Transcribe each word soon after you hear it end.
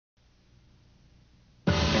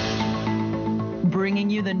bringing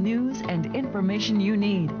you the news and information you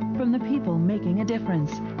need from the people making a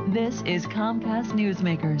difference. This is Comcast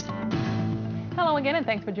Newsmakers. Hello again, and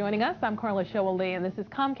thanks for joining us. I'm Showell-Lee, and this is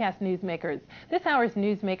Comcast Newsmakers. This hour's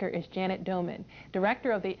newsmaker is Janet Doman,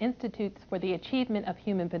 Director of the Institutes for the Achievement of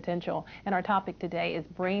Human Potential, and our topic today is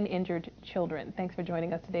brain-injured children. Thanks for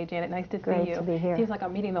joining us today, Janet. Nice to see you. Great to be here. Seems like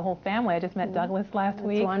I'm meeting the whole family. I just met Douglas last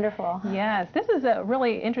week. It's wonderful. Yes, this is a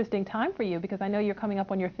really interesting time for you because I know you're coming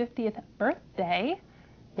up on your 50th birthday.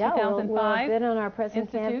 Yeah, 2005 we'll have been on our present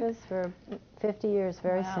Institute. campus for 50 years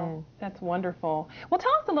very Wow, soon. that's wonderful. Well,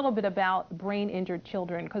 tell us a little bit about brain-injured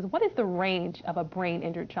children, because what is the range of a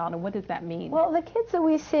brain-injured child, and what does that mean? Well, the kids that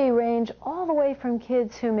we see range all the way from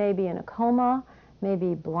kids who may be in a coma, may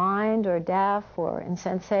be blind or deaf or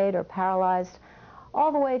insensate or paralyzed,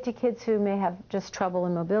 all the way to kids who may have just trouble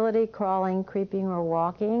in mobility, crawling, creeping, or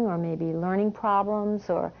walking, or maybe learning problems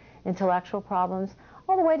or intellectual problems,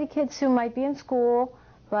 all the way to kids who might be in school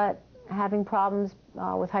but having problems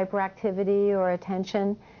with hyperactivity or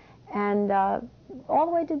attention, and all the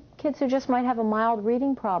way to kids who just might have a mild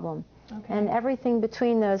reading problem. Okay. And everything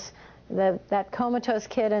between those, that comatose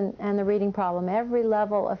kid and the reading problem, every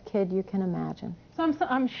level of kid you can imagine. So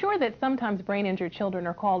I'm sure that sometimes brain-injured children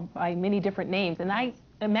are called by many different names, and I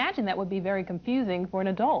imagine that would be very confusing for an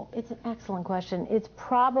adult. It's an excellent question. It's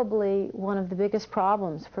probably one of the biggest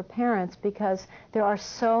problems for parents because there are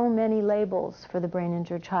so many labels for the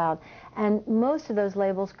brain-injured child, and most of those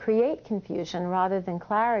labels create confusion rather than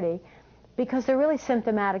clarity because they're really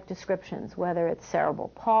symptomatic descriptions, whether it's cerebral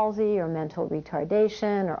palsy or mental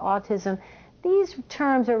retardation or autism. These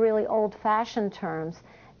terms are really old-fashioned terms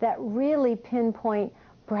that really pinpoint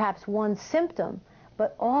perhaps one symptom,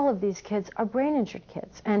 but all of these kids are brain-injured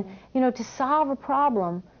kids. And, you know, to solve a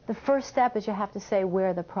problem, the first step is you have to say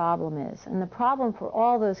where the problem is. And the problem for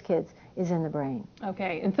all those kids is in the brain.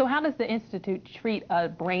 Okay, and so how does the Institute treat a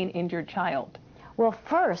brain-injured child? Well,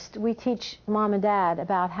 first, we teach mom and dad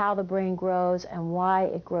about how the brain grows and why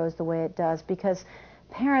it grows the way it does, because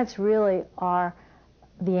parents really are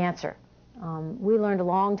the answer. We learned a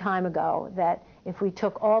long time ago that if we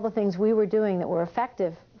took all the things we were doing that were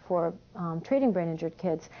effective for treating brain-injured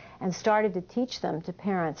kids and started to teach them to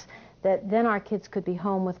parents, that then our kids could be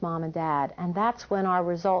home with mom and dad. And that's when our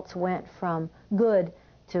results went from good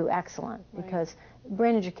to excellent, because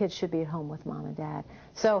brain-injured kids should be at home with mom and dad.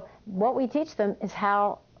 So what we teach them is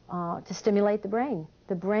how to stimulate the brain.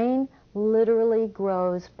 The brain literally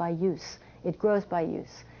grows by use. It grows by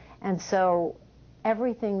use. And so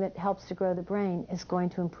everything that helps to grow the brain is going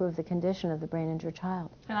to improve the condition of the brain-injured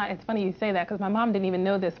child. And it's funny you say that, because my mom didn't even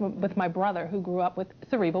know this with my brother, who grew up with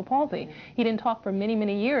cerebral palsy. He didn't talk for many,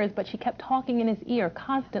 many years, but she kept talking in his ear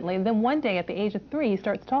constantly. And then one day at the age of 3, he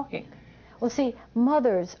starts talking. Well, see,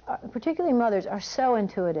 mothers, particularly mothers, are so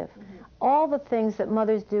intuitive. All the things that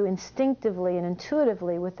mothers do instinctively and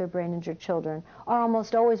intuitively with their brain-injured children are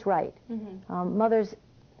almost always right. Mothers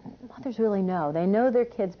really know. They know their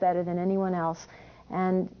kids better than anyone else.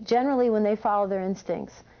 And generally, when they follow their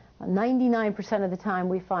instincts, 99% of the time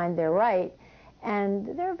we find they're right.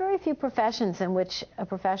 And there are very few professions in which a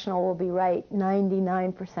professional will be right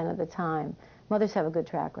 99% of the time. Mothers have a good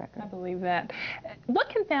track record. I believe that. What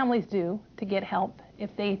can families do to get help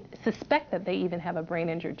if they suspect that they even have a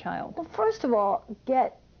brain-injured child? Well, first of all,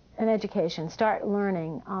 get an education. Start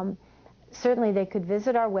learning. Certainly, they could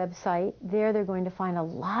visit our website. There, they're going to find a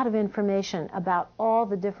lot of information about all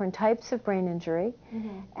the different types of brain injury,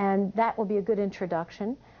 and that will be a good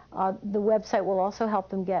introduction. The website will also help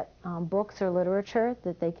them get books or literature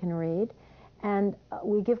that they can read, and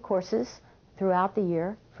we give courses throughout the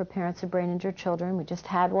year for parents of brain-injured children. We just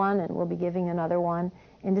had one, and we'll be giving another one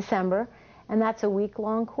in December, and that's a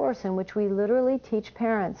week-long course in which we literally teach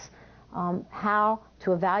parents how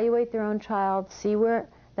to evaluate their own child, see where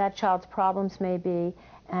that child's problems may be,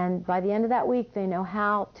 and by the end of that week they know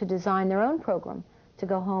how to design their own program to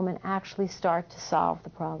go home and actually start to solve the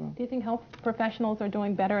problem. Do you think health professionals are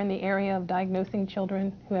doing better in the area of diagnosing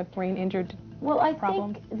children who have brain-injured problems? Well, I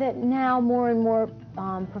think that now more and more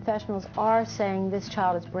professionals are saying this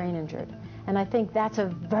child is brain-injured, and I think that's a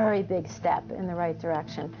very big step in the right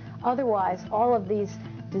direction. Otherwise, all of these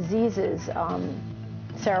diseases,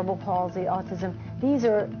 cerebral palsy, autism, these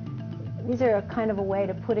are a kind of a way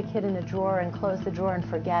to put a kid in a drawer and close the drawer and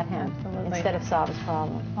forget him. Absolutely. Instead of solve his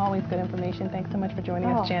problem. Always good information. Thanks so much for joining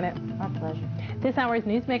us, Janet. Our pleasure. This hour's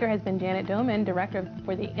newsmaker has been Janet Doman, Director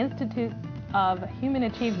for the Institute of Human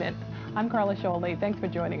Achievement. I'm Showell-Lee. Thanks for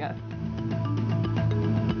joining us.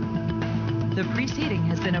 The preceding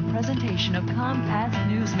has been a presentation of Comcast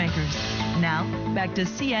Newsmakers. Now, back to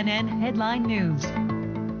CNN Headline News.